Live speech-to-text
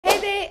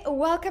Hey,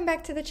 welcome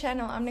back to the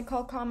channel. I'm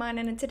Nicole Carmine,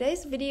 and in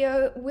today's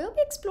video, we'll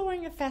be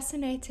exploring a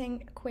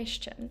fascinating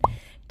question.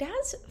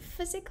 Does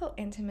physical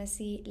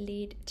intimacy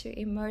lead to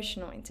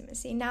emotional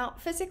intimacy? Now,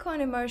 physical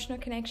and emotional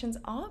connections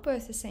are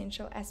both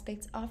essential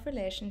aspects of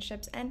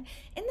relationships, and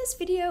in this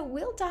video,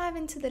 we'll dive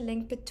into the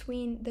link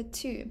between the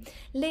two.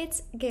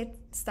 Let's get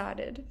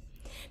started.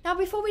 Now,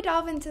 before we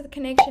dive into the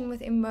connection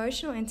with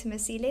emotional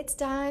intimacy, let's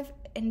dive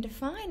and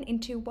define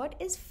into what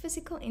is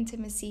physical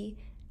intimacy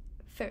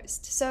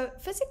first. So,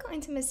 physical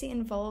intimacy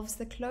involves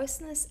the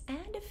closeness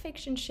and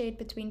affection shared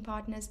between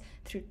partners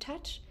through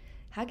touch,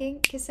 hugging,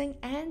 kissing,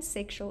 and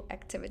sexual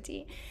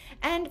activity.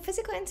 And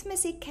physical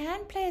intimacy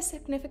can play a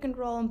significant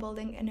role in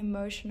building an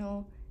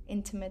emotional,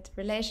 intimate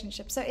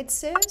relationship. So it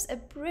serves a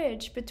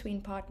bridge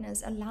between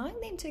partners, allowing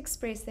them to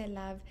express their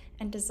love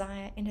and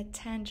desire in a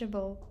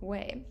tangible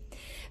way.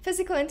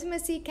 Physical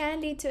intimacy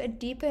can lead to a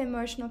deeper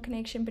emotional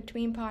connection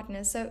between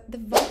partners. So the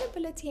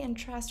vulnerability and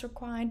trust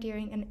required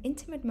during an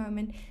intimate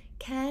moment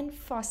can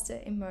foster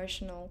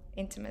emotional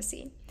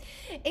intimacy.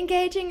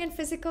 Engaging in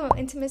physical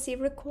intimacy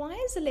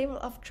requires a level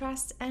of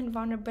trust and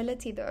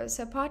vulnerability, though,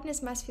 so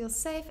partners must feel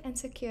safe and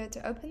secure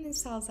to open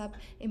themselves up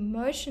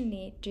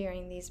emotionally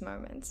during these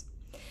moments.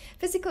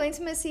 Physical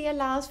intimacy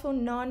allows for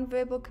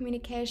non-verbal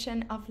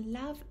communication of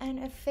love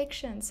and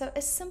affection, so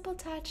a simple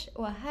touch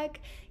or a hug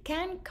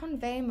can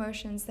convey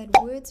emotions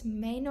that words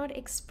may not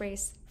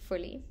express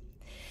fully.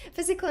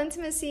 Physical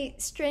intimacy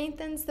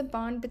strengthens the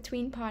bond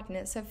between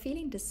partners, so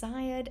feeling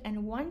desired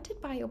and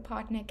wanted by your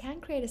partner can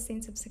create a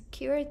sense of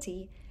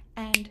security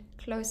and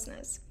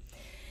closeness.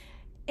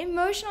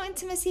 Emotional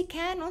intimacy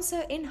can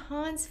also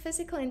enhance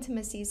physical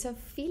intimacy, so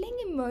feeling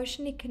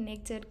emotionally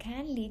connected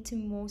can lead to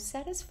more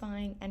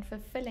satisfying and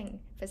fulfilling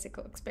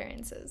physical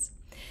experiences.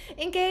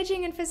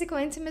 Engaging in physical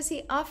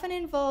intimacy often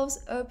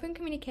involves open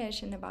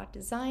communication about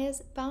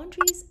desires,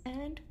 boundaries,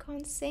 and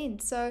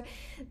consent. So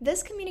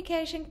this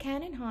communication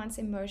can enhance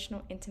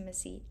emotional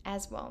intimacy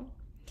as well.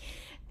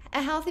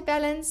 A healthy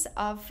balance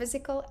of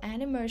physical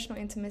and emotional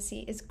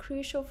intimacy is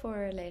crucial for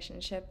a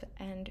relationship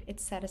and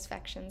its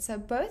satisfaction. So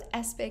both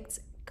aspects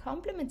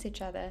complement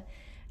each other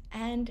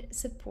and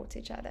support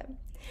each other.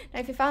 Now,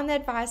 if you found the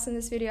advice in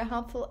this video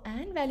helpful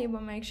and valuable,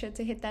 make sure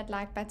to hit that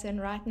like button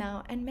right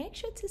now and make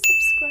sure to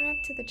subscribe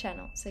to the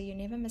channel so you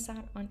never miss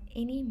out on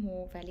any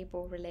more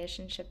valuable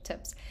relationship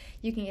tips.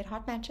 You can get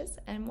hot matches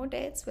and more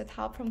dates with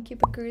help from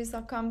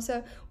cupidgurus.com.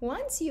 So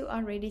once you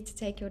are ready to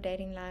take your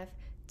dating life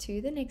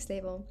to the next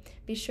level,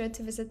 be sure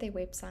to visit their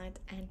website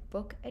and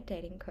book a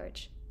dating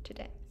coach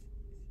today.